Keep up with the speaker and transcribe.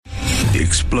The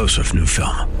explosive new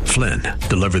film, Flynn,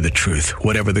 deliver the truth,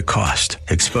 whatever the cost,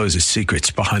 exposes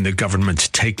secrets behind the government's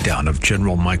takedown of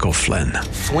General Michael Flynn.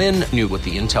 Flynn knew what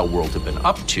the intel world had been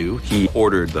up to. He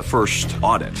ordered the first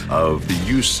audit of the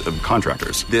use of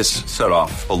contractors. This set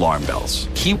off alarm bells.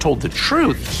 He told the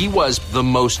truth. He was the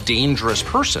most dangerous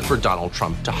person for Donald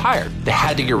Trump to hire. They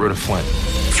had to get rid of Flynn.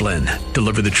 Flynn,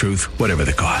 deliver the truth, whatever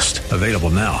the cost. Available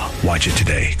now. Watch it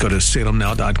today. Go to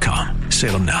salemnow.com.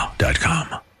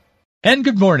 salemnow.com. And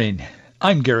good morning.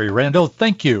 I'm Gary Randall.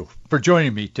 Thank you for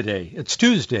joining me today. It's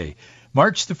Tuesday,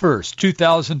 March the 1st,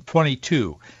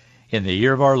 2022, in the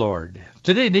year of our Lord.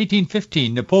 Today in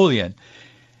 1815, Napoleon,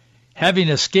 having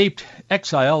escaped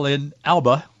exile in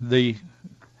Elba, the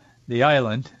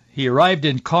island, he arrived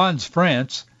in Cannes,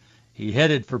 France. He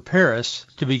headed for Paris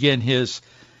to begin his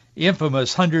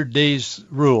infamous 100 Days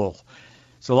rule.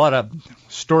 There's a lot of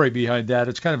story behind that.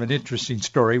 It's kind of an interesting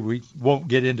story. We won't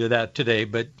get into that today,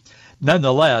 but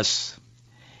nonetheless,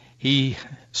 he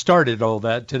started all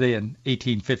that today in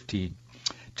 1815.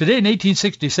 Today in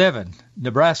 1867,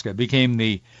 Nebraska became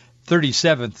the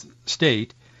 37th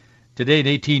state. Today in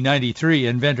 1893,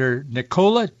 inventor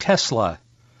Nikola Tesla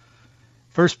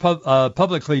first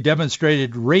publicly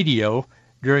demonstrated radio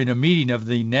during a meeting of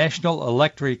the National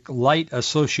Electric Light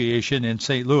Association in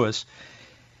St. Louis.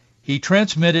 He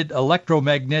transmitted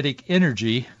electromagnetic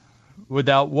energy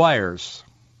without wires.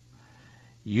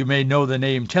 You may know the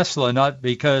name Tesla not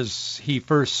because he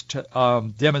first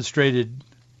demonstrated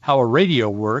how a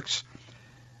radio works,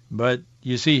 but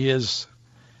you see his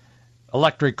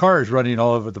electric cars running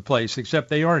all over the place, except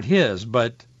they aren't his,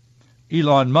 but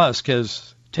Elon Musk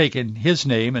has taken his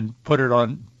name and put it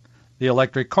on the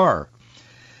electric car.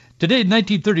 Today in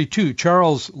 1932,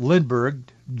 Charles Lindbergh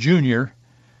Jr.,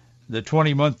 the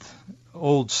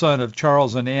 20-month-old son of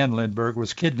Charles and Ann Lindbergh,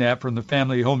 was kidnapped from the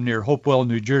family home near Hopewell,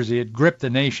 New Jersey. It gripped the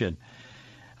nation.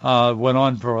 Went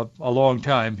on for a long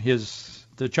time.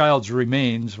 The child's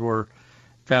remains were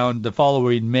found the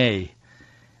following May.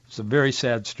 It's a very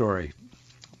sad story.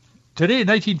 Today in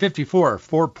 1954,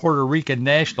 4 Puerto Rican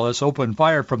nationalists opened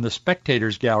fire from the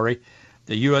spectators gallery.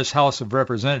 The U.S. House of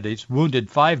Representatives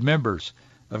wounded 5 members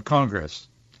of Congress.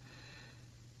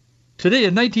 Today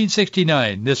in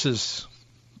 1969, this is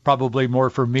probably more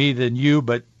for me than you,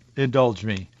 but indulge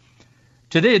me.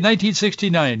 Today in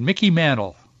 1969, Mickey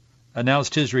Mantle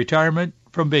announced his retirement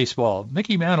from baseball.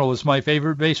 Mickey Mantle was my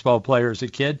favorite baseball player as a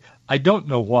kid. I don't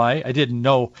know why. I didn't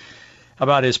know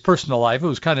about his personal life. It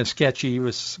was kind of sketchy.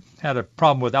 He had a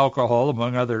problem with alcohol,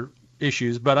 among other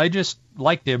issues, but I just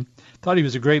liked him. Thought he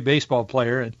was a great baseball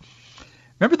player. And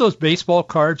remember those baseball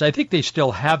cards? I think they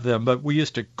still have them, but we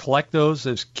used to collect those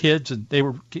as kids, and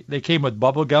they came with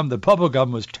bubble gum. The bubble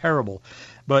gum was terrible,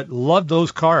 but loved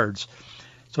those cards.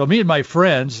 So me and my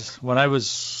friends, when I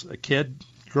was a kid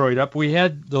growing up, we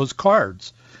had those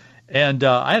cards, and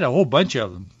I had a whole bunch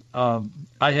of them.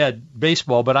 I had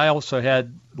baseball, but I also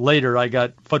had, later I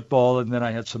got football, and then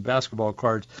I had some basketball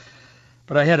cards.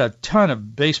 But I had a ton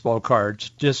of baseball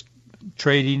cards, just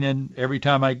trading, and every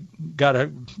time I got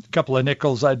a couple of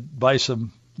nickels, I'd buy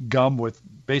some gum with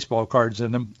baseball cards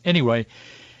in them. Anyway,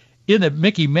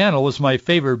 Mickey Mantle was my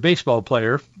favorite baseball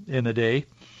player in the day.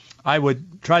 I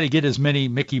would try to get as many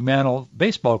Mickey Mantle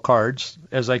baseball cards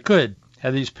as I could.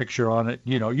 Had his picture on it.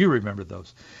 You remember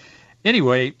those.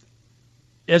 Anyway,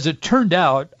 as it turned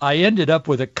out, I ended up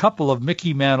with a couple of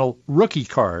Mickey Mantle rookie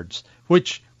cards,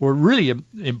 which were really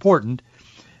important,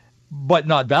 but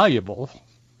not valuable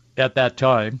at that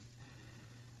time.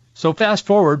 So fast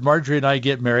forward, Marjorie and I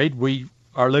get married. We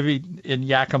are living in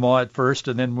Yakima at first,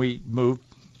 and then we moved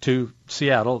to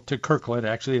Seattle, to Kirkland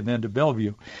actually, and then to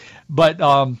Bellevue. But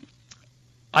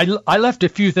I left a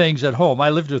few things at home. I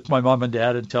lived with my mom and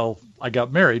dad until I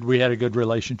got married. We had a good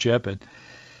relationship,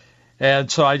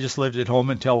 and so I just lived at home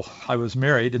until I was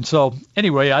married. And so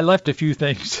anyway, I left a few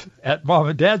things at mom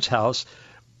and dad's house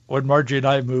when Marjorie and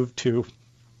I moved to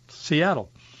Seattle.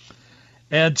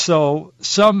 And so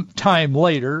some time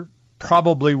later,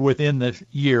 probably within the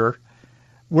year,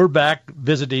 we're back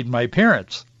visiting my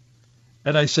parents.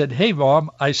 And I said, "Hey,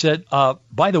 Mom," I said,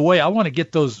 by the way, I want to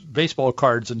get those baseball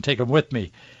cards and take them with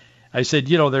me. I said,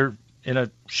 they're in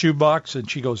a shoebox.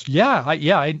 And she goes,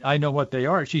 I know what they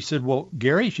are. She said, "Well,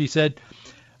 Gary," she said,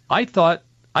 I thought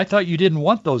you didn't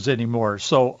want those anymore.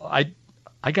 So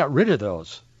I got rid of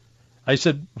those. I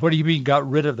said, "What do you mean got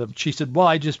rid of them?" She said, "Well,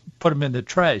 I just put them in the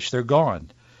trash. They're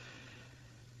gone."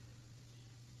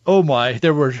 Oh my,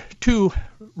 there were 2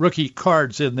 rookie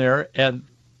cards in there, and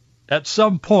at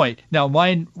some point, now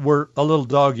mine were a little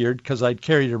dog-eared because I'd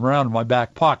carried them around in my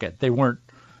back pocket. They weren't,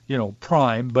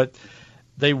 prime, but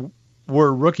they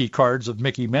were rookie cards of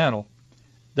Mickey Mantle.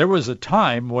 There was a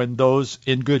time when those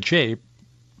in good shape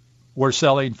were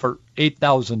selling for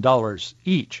 $8,000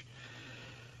 each.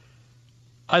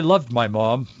 I loved my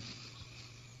mom,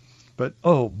 but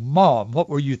oh, Mom, what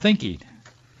were you thinking?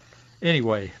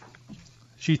 Anyway,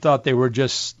 she thought they were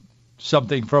just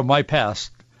something from my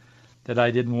past that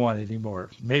I didn't want anymore.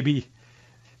 Maybe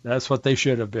that's what they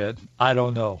should have been. I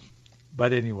don't know.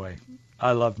 But anyway,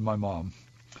 I loved my mom.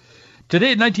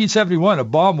 Today in 1971, a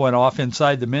bomb went off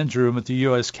inside the men's room at the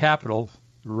U.S. Capitol.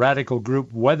 The radical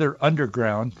group Weather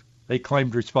Underground, they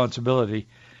claimed responsibility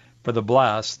for the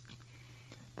blast.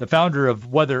 The founder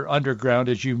of Weather Underground,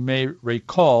 as you may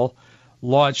recall,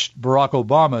 launched Barack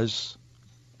Obama's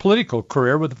political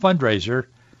career with a fundraiser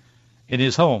in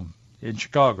his home in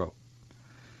Chicago.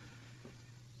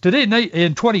 Today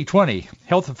in 2020,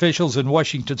 health officials in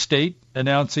Washington state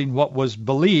announcing what was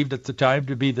believed at the time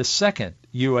to be the second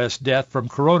U.S. death from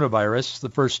coronavirus. The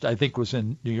first, I think, was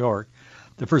in New York.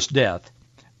 The first death,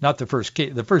 not the first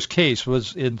case. The first case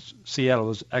was in Seattle,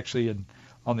 was actually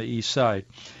on the east side.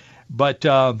 But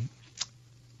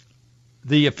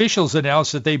the officials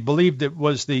announced that they believed it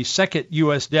was the second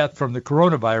U.S. death from the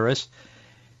coronavirus,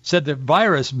 said the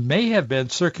virus may have been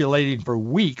circulating for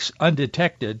weeks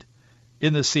undetected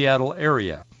in the Seattle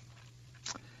area.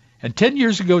 And 10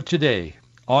 years ago today,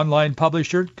 online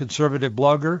publisher, conservative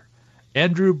blogger,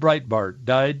 Andrew Breitbart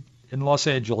died in Los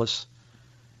Angeles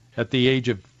at the age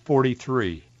of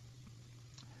 43.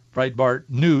 Breitbart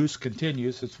News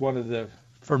continues. It's one of the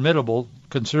formidable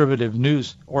conservative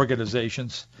news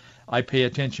organizations. I pay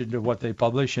attention to what they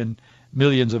publish, and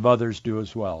millions of others do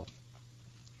as well.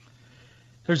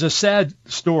 There's a sad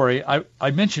story.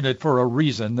 I mention it for a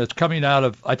reason that's coming out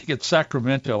of, I think it's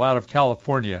Sacramento, out of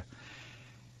California.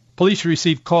 Police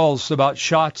received calls about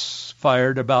shots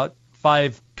fired about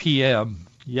 5 p.m.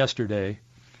 yesterday.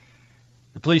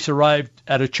 The police arrived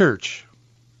at a church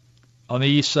on the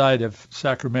east side of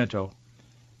Sacramento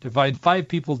to find 5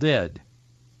 people dead.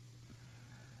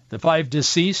 The 5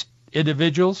 deceased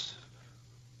individuals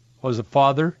was a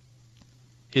father,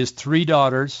 his 3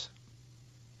 daughters,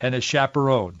 and a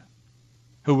chaperone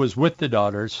who was with the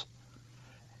daughters.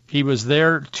 He was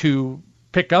there to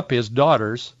pick up his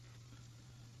daughters.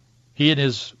 He and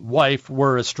his wife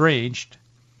were estranged,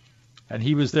 and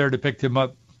he was there to pick them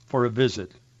up for a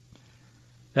visit.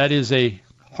 That is a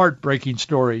heartbreaking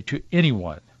story to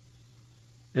anyone.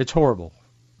 It's horrible.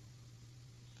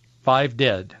 5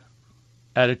 dead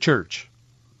at a church.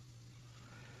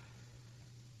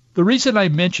 The reason I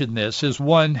mention this is,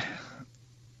 one,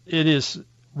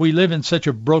 we live in such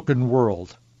a broken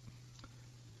world.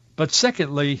 But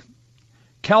secondly,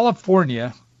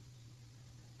 California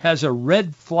has a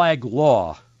red flag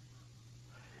law,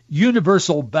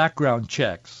 universal background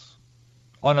checks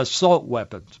on assault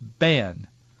weapons, ban,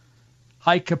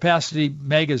 high-capacity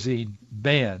magazine,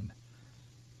 ban,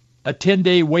 a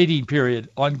 10-day waiting period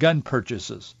on gun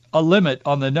purchases, a limit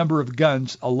on the number of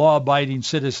guns a law-abiding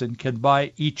citizen can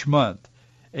buy each month,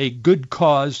 a good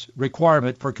cause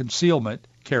requirement for concealment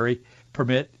carry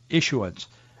permit issuance,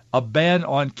 a ban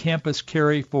on campus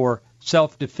carry for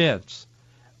self-defense,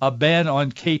 a ban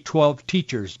on K-12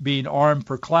 teachers being armed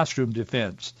for classroom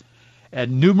defense,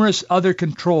 and numerous other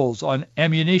controls on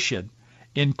ammunition,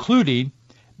 including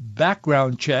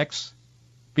background checks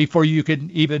before you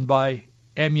can even buy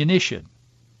ammunition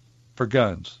for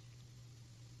guns.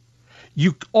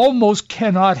 You almost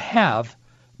cannot have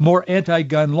more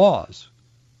anti-gun laws.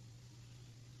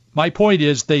 My point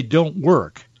is they don't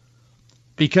work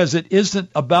because it isn't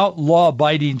about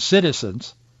law-abiding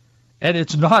citizens, and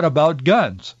it's not about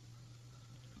guns.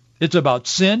 It's about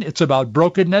sin. It's about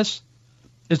brokenness.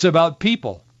 It's about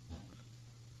people.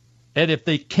 And if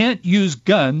they can't use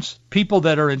guns, people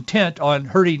that are intent on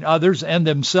hurting others and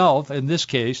themselves, in this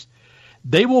case,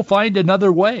 they will find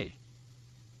another way.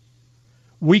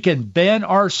 We can ban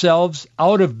ourselves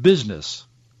out of business,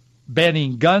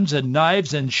 banning guns and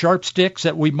knives and sharp sticks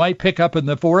that we might pick up in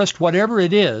the forest, whatever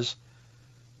it is.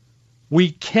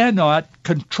 We cannot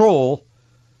control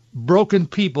broken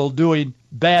people doing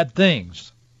bad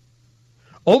things.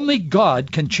 Only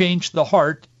God can change the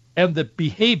heart and the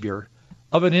behavior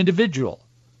of an individual.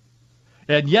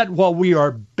 And yet, while we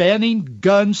are banning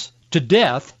guns to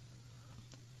death,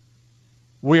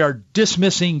 we are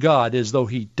dismissing God as though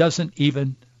he doesn't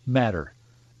even matter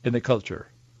in the culture.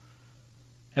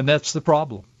 And that's the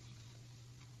problem.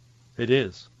 It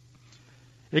is.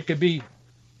 It can be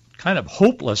kind of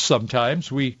hopeless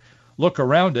sometimes. We look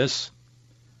around us.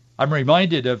 I'm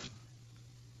reminded of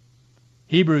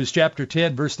Hebrews chapter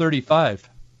 10, verse 35.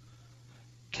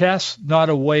 Cast not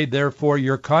away, therefore,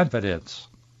 your confidence.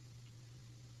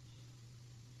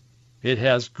 It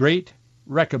has great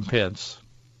recompense,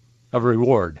 of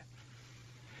reward.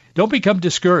 Don't become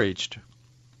discouraged.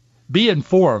 Be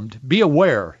informed. Be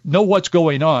aware. Know what's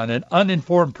going on. An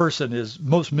uninformed person is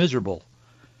most miserable.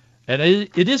 And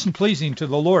it isn't pleasing to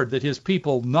the Lord that his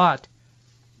people not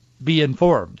be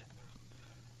informed.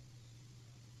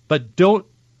 But don't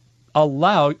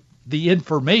allow the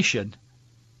information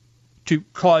to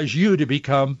cause you to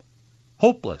become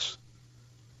hopeless.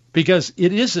 Because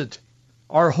it isn't.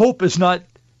 Our hope is not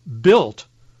built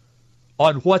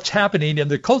on what's happening in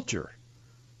the culture.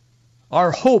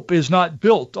 Our hope is not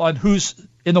built on who's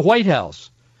in the White House.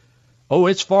 Oh,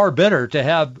 it's far better to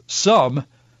have some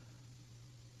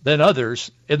than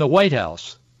others in the White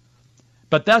House.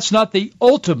 But that's not the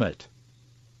ultimate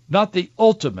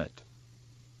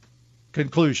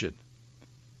conclusion.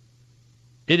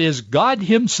 It is God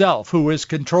himself who is in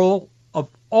control of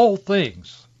all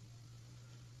things.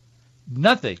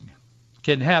 Nothing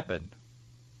can happen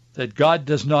that God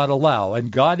does not allow,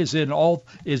 and God is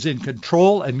in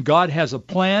control, and God has a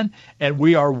plan, and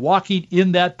we are walking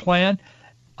in that plan.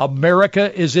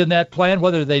 America is in that plan,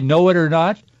 whether they know it or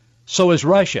not. So is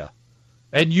Russia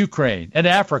and Ukraine and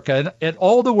Africa and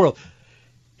all the world.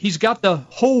 He's got the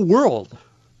whole world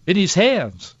in his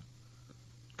hands.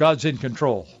 God's in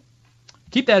control.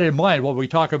 Keep that in mind when we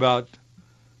talk about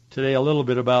today, a little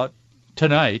bit about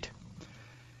tonight.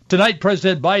 Tonight,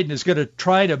 President Biden is going to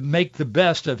try to make the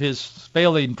best of his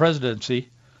failing presidency.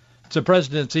 It's a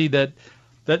presidency that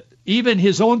even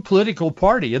his own political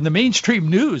party and the mainstream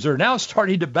news are now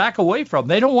starting to back away from.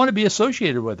 They don't want to be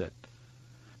associated with it.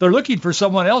 They're looking for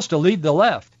someone else to lead the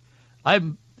left.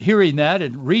 I'm hearing that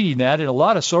and reading that in a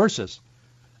lot of sources.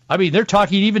 I mean, they're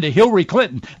talking even to Hillary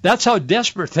Clinton. That's how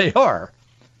desperate they are.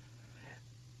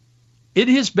 In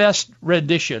his best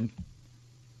rendition,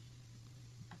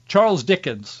 Charles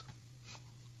Dickens,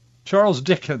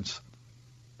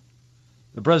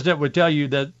 the president would tell you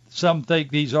that some think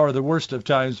these are the worst of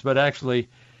times, but actually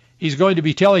he's going to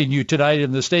be telling you tonight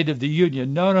in the State of the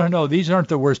Union, no, these aren't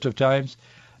the worst of times.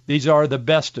 These are the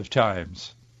best of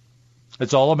times.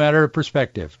 It's all a matter of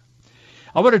perspective.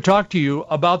 I want to talk to you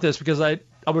about this because I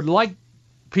would like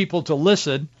people to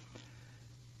listen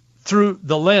through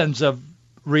the lens of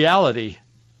reality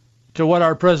to what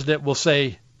our president will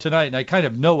say tonight. And I kind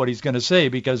of know what he's going to say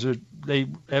because they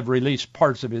have released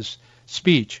parts of his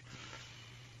speech.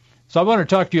 So I want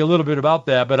to talk to you a little bit about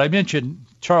that. But I mentioned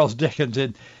Charles Dickens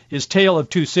in his Tale of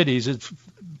Two Cities. It's a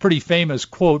pretty famous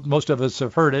quote. Most of us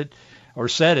have heard it or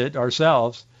said it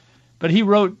ourselves. But he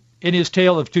wrote in his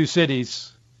Tale of Two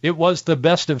Cities, it was the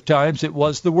best of times, it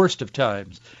was the worst of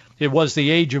times. It was the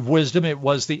age of wisdom, it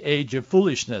was the age of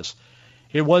foolishness.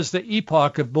 It was the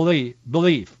epoch of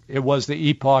belief. It was the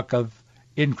epoch of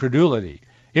incredulity.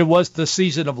 It was the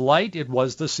season of light. It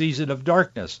was the season of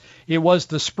darkness. It was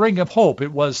the spring of hope.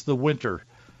 It was the winter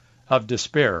of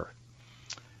despair.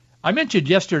 I mentioned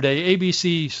yesterday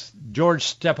ABC's George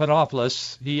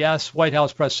Stephanopoulos. He asked White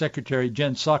House Press Secretary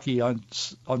Jen Psaki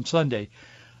on Sunday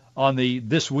on the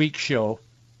This Week show.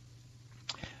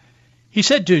 He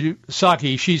said to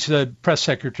Psaki, she's the press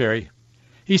secretary,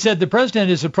 he said the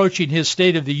president is approaching his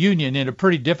State of the Union in a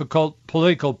pretty difficult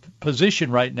political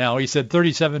position right now. He said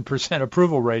 37%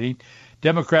 approval rating,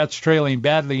 Democrats trailing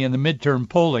badly in the midterm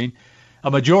polling,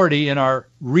 a majority in our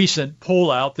recent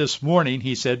poll out this morning.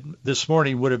 He said this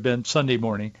morning would have been Sunday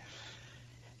morning.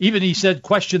 Even he said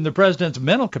question the president's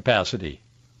mental capacity.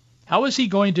 How is he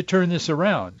going to turn this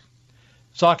around?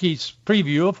 Psaki's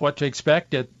preview of what to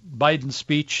expect at Biden's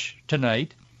speech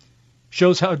tonight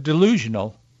shows how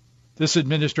delusional this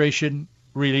administration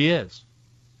really is.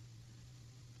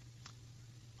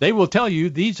 They will tell you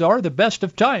these are the best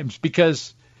of times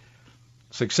because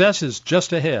success is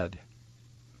just ahead.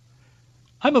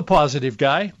 I'm a positive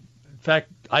guy. In fact,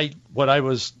 when I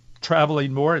was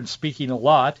traveling more and speaking a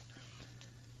lot,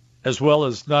 as well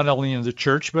as not only in the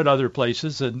church but other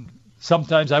places, and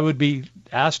sometimes I would be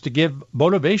asked to give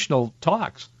motivational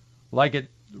talks, like at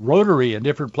Rotary and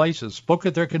different places. Spoke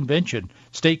at their convention,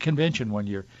 state convention one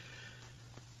year.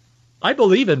 I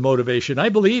believe in motivation. I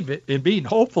believe in being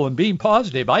hopeful and being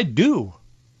positive. I do.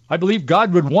 I believe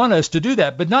God would want us to do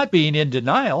that, but not being in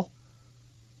denial.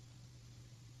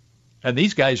 And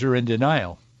these guys are in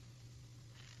denial,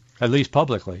 at least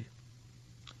publicly.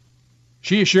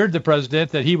 She assured the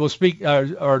president that he will speak,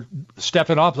 or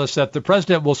Stephanopoulos, that the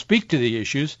president will speak to the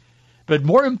issues. But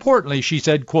more importantly, she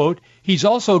said, quote, he's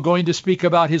also going to speak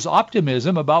about his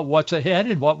optimism about what's ahead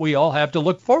and what we all have to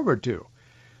look forward to.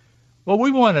 Well,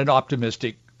 we want an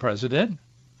optimistic president.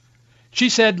 She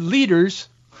said leaders,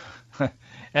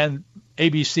 and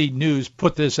ABC News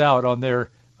put this out on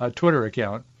their Twitter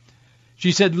account.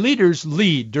 She said leaders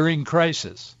lead during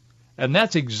crisis. And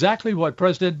that's exactly what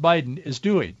President Biden is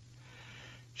doing.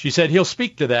 She said he'll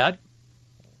speak to that,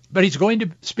 but he's going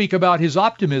to speak about his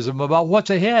optimism about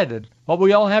what's ahead and what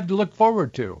we all have to look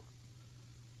forward to.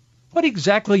 What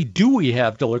exactly do we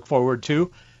have to look forward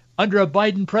to under a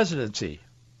Biden presidency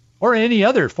or any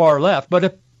other far left,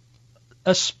 but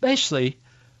especially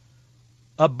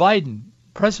a Biden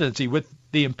presidency with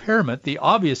the impairment, the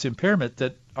obvious impairment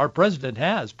that our president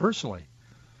has personally?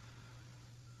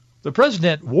 The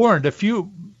president warned a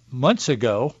few months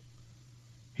ago.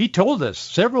 He told us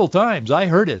several times. I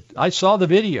heard it. I saw the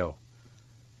video.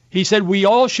 He said we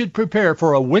all should prepare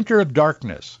for a winter of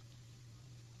darkness.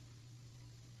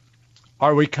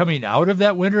 Are we coming out of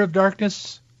that winter of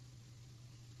darkness?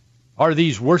 Are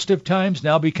these worst of times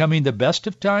now becoming the best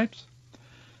of times?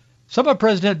 Some of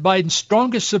President Biden's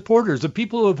strongest supporters, the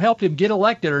people who have helped him get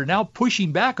elected, are now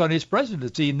pushing back on his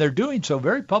presidency, and they're doing so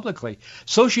very publicly.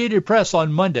 Associated Press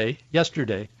on Monday,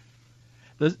 yesterday,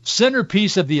 the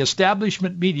centerpiece of the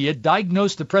establishment media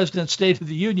diagnosed the President's State of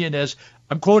the Union as,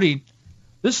 I'm quoting,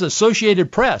 this is Associated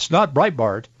Press, not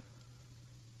Breitbart,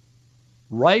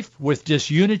 rife with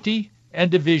disunity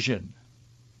and division.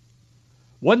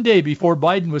 One day before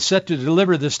Biden was set to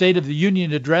deliver the State of the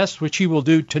Union address, which he will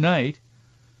do tonight,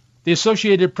 the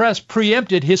Associated Press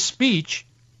preempted his speech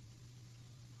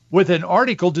with an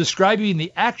article describing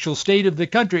the actual state of the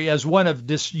country as one of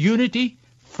disunity,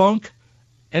 funk,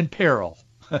 and peril.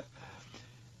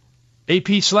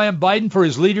 AP slammed Biden for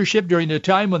his leadership during a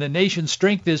time when the nation's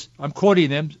strength is, I'm quoting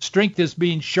them, strength is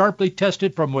being sharply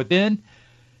tested from within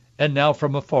and now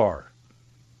from afar.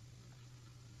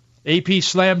 AP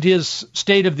slammed his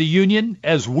State of the Union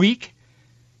as weak,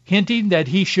 hinting that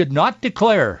he should not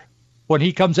declare when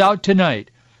he comes out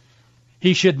tonight,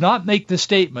 he should not make the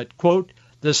statement, quote,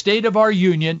 the state of our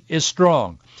union is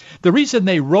strong. The reason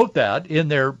they wrote that in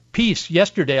their piece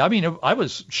yesterday, I mean, I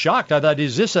was shocked. I thought,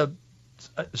 is this a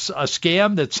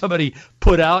scam that somebody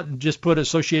put out and just put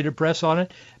Associated Press on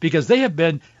it? Because they have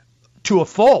been, to a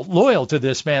fault, loyal to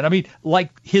this man. I mean,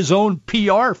 like his own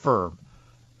PR firm.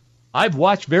 I've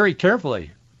watched very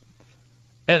carefully.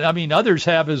 And, I mean, others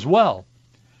have as well.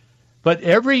 But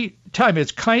every time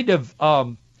it's kind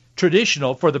of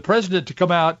traditional for the president to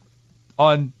come out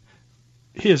on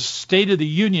his State of the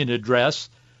Union address,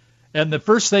 and the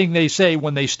first thing they say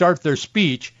when they start their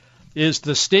speech is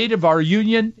the state of our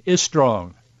union is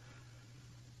strong.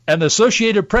 And the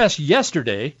Associated Press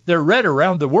yesterday, they're read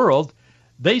around the world,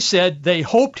 they said they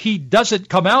hoped he doesn't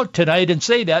come out tonight and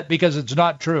say that because it's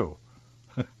not true.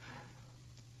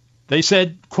 They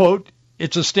said, quote,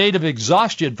 it's a state of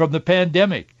exhaustion from the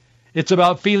pandemic. It's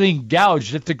about feeling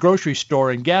gouged at the grocery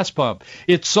store and gas pump.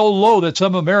 It's so low that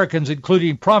some Americans,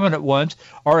 including prominent ones,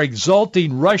 are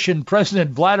exalting Russian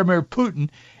President Vladimir Putin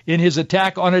in his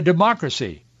attack on a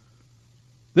democracy.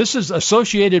 This is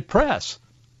Associated Press.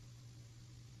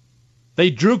 They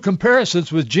drew comparisons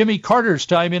with Jimmy Carter's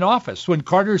time in office, when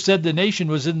Carter said the nation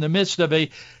was in the midst of a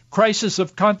crisis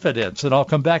of confidence. And I'll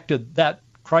come back to that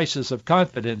crisis of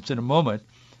confidence in a moment.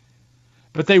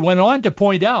 But they went on to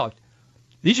point out,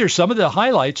 these are some of the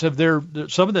highlights of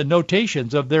some of the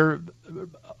notations of their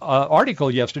article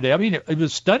yesterday. I mean, it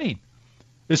was stunning.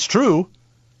 It's true,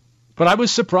 but I was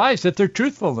surprised at their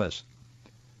truthfulness.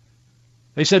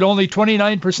 They said only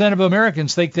 29% of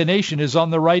Americans think the nation is on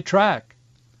the right track.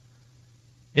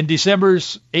 In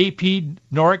December's AP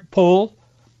NORC poll,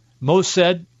 most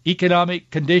said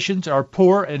economic conditions are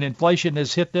poor and inflation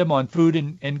has hit them on food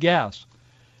and gas.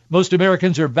 Most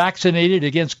Americans are vaccinated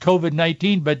against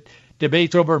COVID-19, but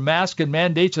debates over masks and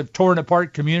mandates have torn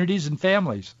apart communities and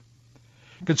families.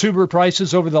 Consumer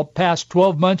prices over the past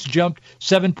 12 months jumped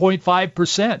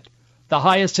 7.5%, the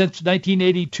highest since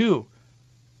 1982,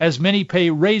 as many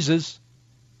pay raises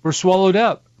were swallowed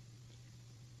up.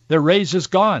 Their raise is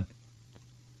gone.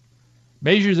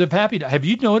 Measures of happiness. Have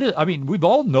you noticed? I mean, we've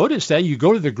all noticed that. You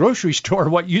go to the grocery store,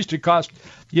 what used to cost,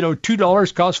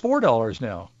 $2 costs $4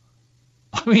 now.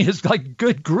 I mean, it's like,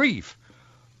 good grief.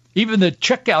 Even the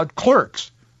checkout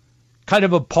clerks kind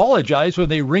of apologize when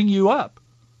they ring you up.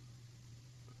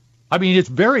 I mean, it's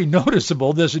very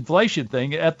noticeable, this inflation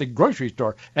thing at the grocery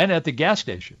store and at the gas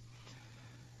station.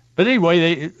 But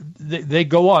anyway, they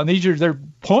go on. These are their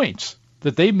points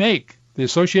that they make, the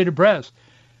Associated Press.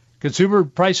 Consumer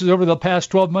prices over the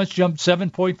past 12 months jumped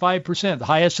 7.5%, the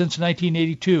highest since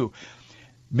 1982.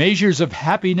 Measures of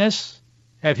happiness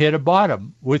have hit a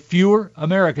bottom, with fewer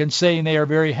Americans saying they are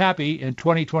very happy in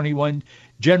 2021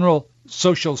 General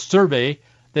Social Survey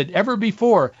than ever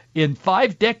before in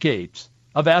 5 decades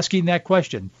of asking that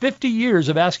question. 50 years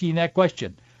of asking that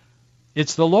question.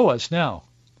 It's the lowest now.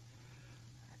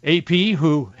 AP,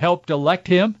 who helped elect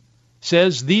him,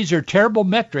 says these are terrible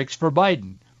metrics for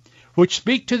Biden, which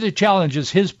speak to the challenges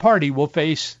his party will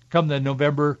face come the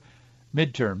November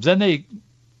midterms. Then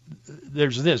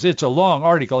there's this. It's a long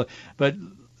article, but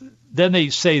then they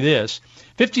say this.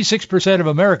 56% of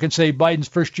Americans say Biden's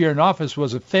first year in office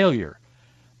was a failure.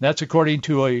 That's according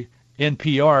to a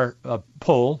NPR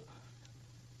poll.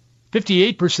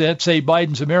 58% say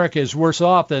Biden's America is worse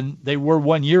off than they were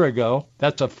 1 year ago.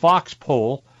 That's a Fox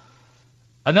poll.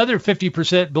 Another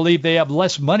 50% believe they have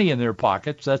less money in their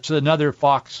pockets. That's another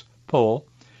Fox poll.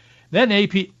 Then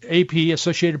AP,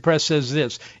 Associated Press, says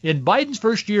this. In Biden's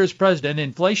first year as president,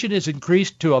 inflation has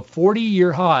increased to a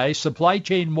 40-year high. Supply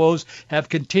chain woes have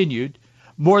continued.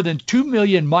 More than 2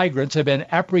 million migrants have been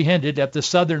apprehended at the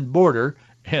southern border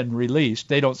and released.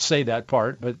 They don't say that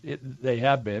part, but they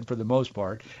have been, for the most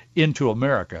part, into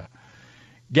America.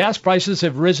 Gas prices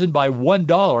have risen by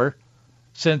 $1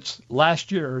 since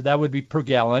last year. That would be per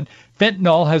gallon.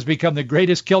 Fentanyl has become the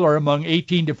greatest killer among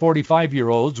 18 to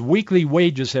 45-year-olds. Weekly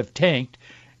wages have tanked,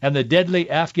 and the deadly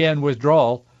Afghan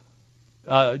withdrawal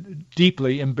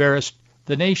deeply embarrassed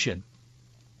the nation.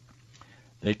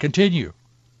 They continue.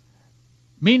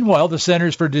 Meanwhile, the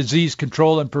Centers for Disease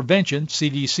Control and Prevention,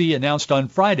 CDC, announced on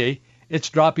Friday it's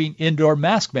dropping indoor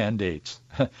mask mandates,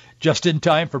 just in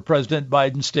time for President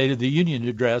Biden's State of the Union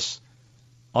address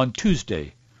on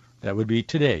Tuesday. That would be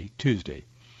today, Tuesday.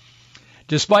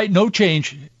 Despite no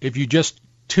change, if you just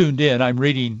tuned in, I'm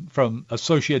reading from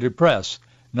Associated Press,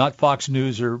 not Fox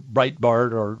News or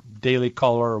Breitbart or Daily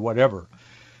Caller or whatever.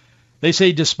 They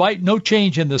say despite no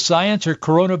change in the science or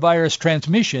coronavirus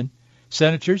transmission,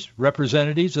 senators,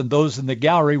 representatives, and those in the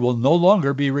gallery will no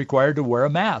longer be required to wear a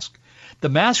mask. The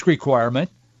mask requirement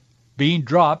being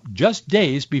dropped just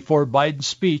days before Biden's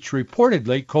speech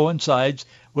reportedly coincides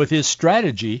with his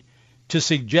strategy to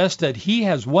suggest that he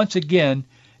has once again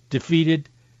defeated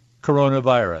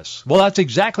coronavirus. Well, that's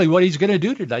exactly what he's going to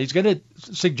do tonight. He's going to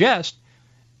suggest,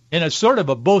 in a sort of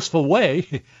a boastful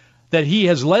way, that he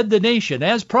has led the nation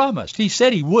as promised. He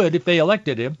said he would if they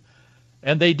elected him,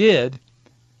 and they did.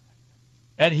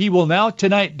 And he will now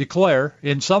tonight declare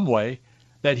in some way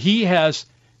that he has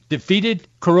defeated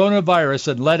coronavirus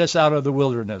and led us out of the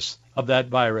wilderness of that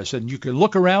virus. And you can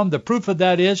look around. The proof of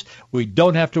that is we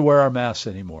don't have to wear our masks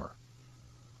anymore.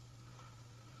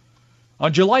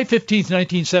 On July 15,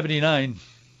 1979,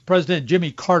 President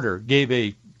Jimmy Carter gave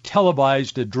a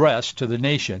televised address to the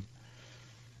nation.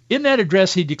 In that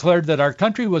address, he declared that our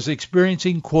country was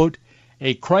experiencing, quote,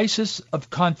 a crisis of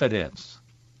confidence.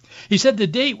 He said the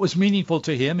date was meaningful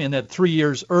to him in that 3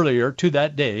 years earlier to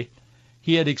that day,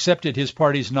 he had accepted his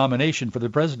party's nomination for the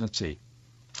presidency.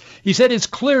 He said it's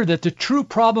clear that the true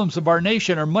problems of our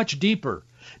nation are much deeper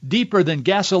than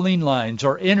gasoline lines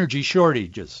or energy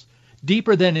shortages,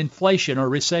 deeper than inflation or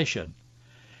recession.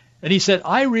 And he said,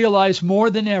 I realize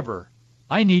more than ever,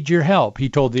 I need your help, he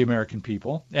told the American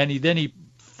people. And he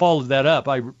followed that up.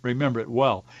 I remember it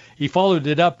well. He followed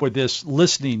it up with this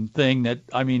listening thing that,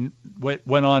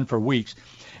 went on for weeks.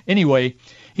 Anyway,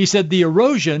 he said the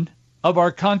erosion of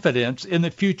our confidence in the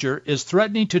future is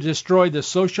threatening to destroy the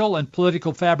social and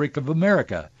political fabric of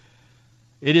America.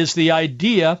 It is the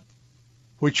idea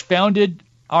which founded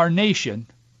our nation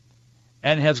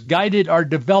and has guided our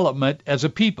development as a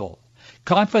people.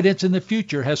 Confidence in the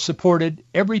future has supported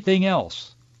everything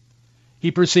else.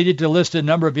 He proceeded to list a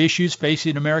number of issues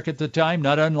facing America at the time,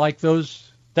 not unlike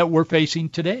those that we're facing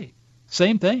today.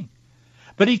 Same thing.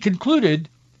 But he concluded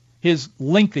his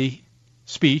lengthy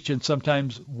speech, and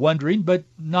sometimes wondering, but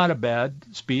not a bad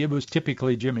speech, it was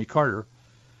typically Jimmy Carter,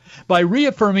 by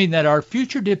reaffirming that our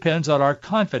future depends on our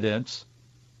confidence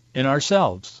in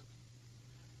ourselves.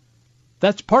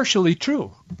 That's partially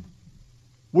true.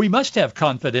 We must have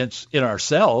confidence in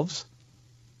ourselves,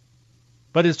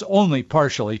 but it's only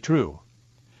partially true.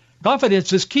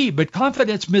 Confidence is key, but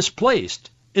confidence misplaced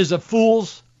is a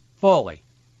fool's folly.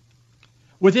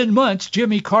 Within months,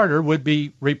 Jimmy Carter would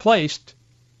be replaced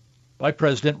by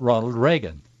President Ronald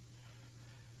Reagan.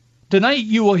 Tonight,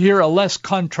 you will hear a less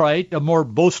contrite, a more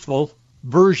boastful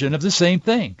version of the same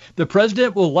thing. The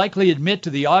president will likely admit to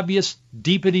the obvious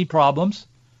deepening problems,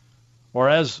 or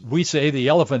as we say, the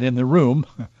elephant in the room.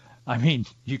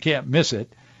 You can't miss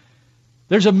it.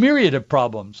 There's a myriad of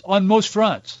problems on most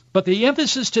fronts, but the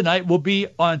emphasis tonight will be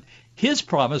on his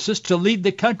promises to lead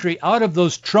the country out of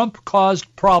those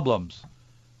Trump-caused problems.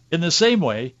 In the same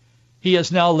way, he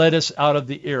has now led us out of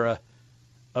the era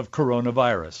of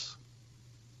coronavirus,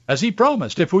 as he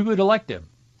promised if we would elect him.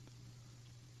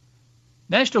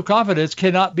 National confidence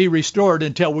cannot be restored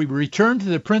until we return to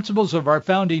the principles of our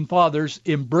founding fathers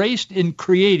embraced in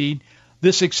creating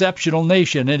this exceptional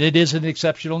nation, and it is an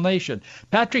exceptional nation.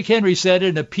 Patrick Henry said,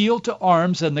 an appeal to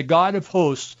arms and the God of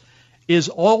hosts is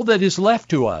all that is left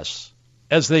to us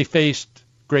as they faced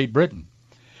Great Britain.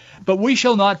 But we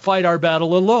shall not fight our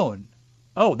battle alone.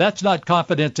 Oh, that's not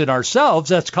confidence in ourselves,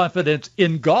 that's confidence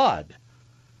in God.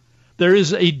 There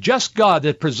is a just God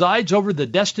that presides over the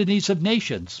destinies of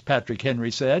nations, Patrick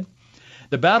Henry said.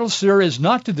 The battle, sir, is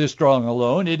not to the strong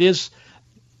alone. It is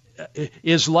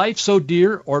life so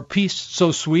dear or peace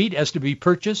so sweet as to be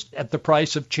purchased at the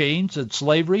price of chains and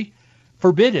slavery?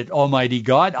 Forbid it, Almighty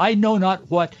God. I know not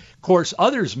what course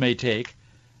others may take,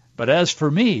 but as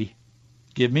for me,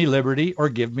 give me liberty or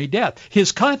give me death.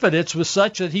 His confidence was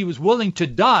such that he was willing to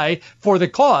die for the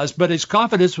cause, but his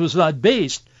confidence was not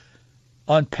based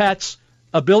on Pat's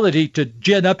ability to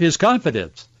gin up his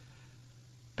confidence.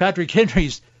 Patrick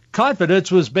Henry's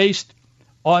confidence was based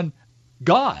on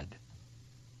God,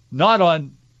 not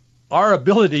on our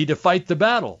ability to fight the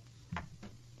battle.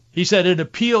 He said an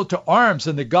appeal to arms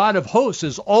and the God of hosts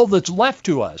is all that's left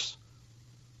to us.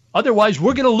 Otherwise,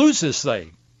 we're going to lose this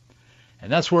thing.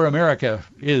 And that's where America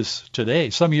is today.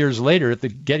 Some years later at the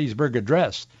Gettysburg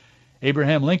Address,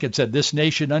 Abraham Lincoln said, this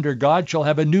nation under God shall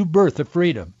have a new birth of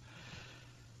freedom.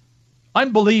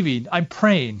 I'm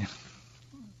praying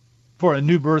for a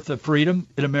new birth of freedom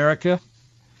in America.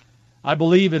 I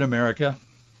believe in America.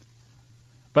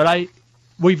 But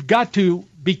we've got to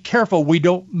be careful we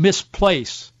don't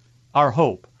misplace our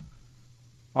hope,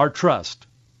 our trust.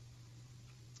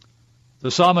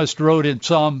 The psalmist wrote in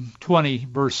Psalm 20,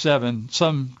 verse 7,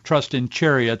 some trust in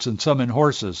chariots and some in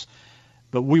horses,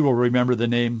 but we will remember the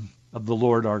name of the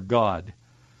Lord our God.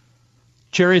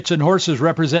 Chariots and horses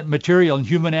represent material and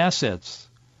human assets.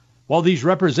 While these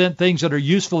represent things that are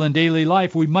useful in daily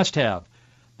life, we must have.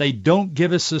 They don't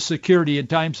give us the security in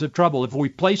times of trouble. If we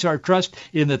place our trust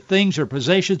in the things or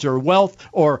possessions or wealth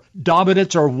or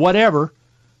dominance or whatever,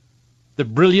 the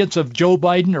brilliance of Joe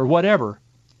Biden or whatever,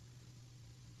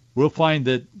 we'll find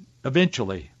that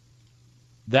eventually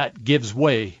that gives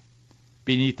way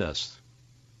beneath us.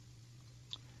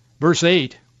 Verse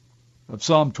 8 of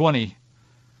Psalm 20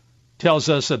 tells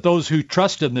us that those who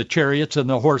trust in the chariots and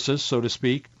the horses, so to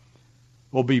speak,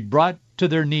 will be brought to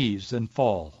their knees and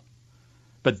fall.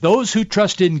 But those who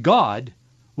trust in God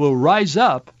will rise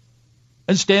up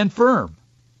and stand firm.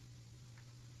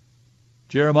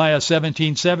 Jeremiah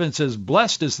 17:7 says,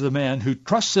 blessed is the man who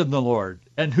trusts in the Lord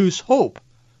and whose hope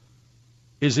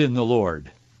is in the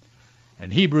Lord.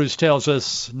 And Hebrews tells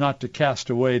us not to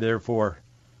cast away, therefore,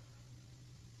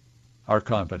 our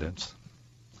confidence.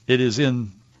 It is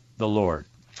in the Lord.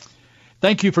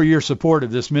 Thank you for your support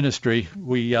of this ministry.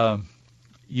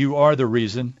 You are the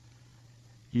reason.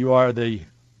 You are the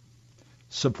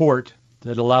support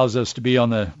that allows us to be on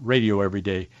the radio every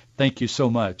day. Thank you so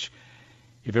much.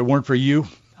 If it weren't for you,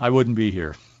 I wouldn't be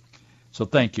here. So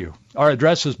thank you. Our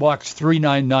address is Box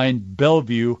 399,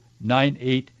 Bellevue,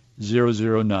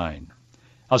 98009.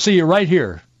 I'll see you right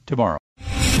here tomorrow.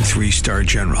 3-star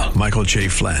General Michael J.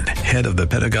 Flynn, head of the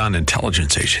Pentagon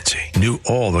Intelligence Agency, knew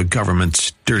all the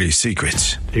government's dirty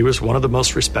secrets. He was one of the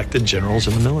most respected generals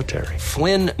in the military.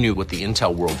 Flynn knew what the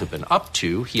intel world had been up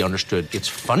to. He understood its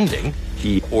funding.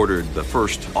 He ordered the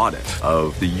first audit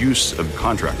of the use of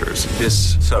contractors.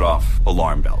 This set off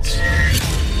alarm bells.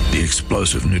 The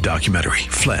explosive new documentary,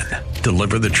 Flynn,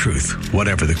 Deliver the Truth,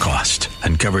 Whatever the Cost,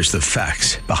 uncovers the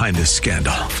facts behind this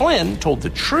scandal. Flynn told the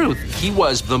truth. He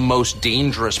was the most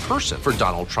dangerous person for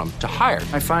Donald Trump to hire.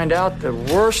 I find out the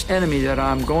worst enemy that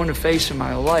I'm going to face in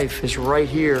my life is right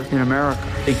here in America.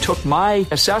 They took my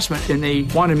assessment and they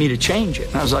wanted me to change it.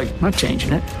 And I was like, I'm not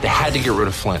changing it. They had to get rid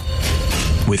of Flynn.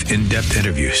 With in-depth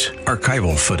interviews,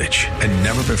 archival footage, and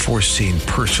never-before-seen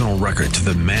personal records of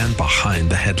the man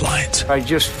behind the headlines. I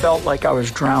just felt like I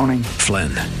was drowning. Flynn,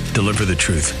 Deliver the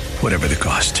Truth, Whatever the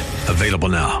Cost. Available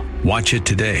now. Watch it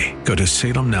today. Go to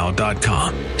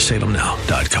salemnow.com.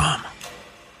 salemnow.com.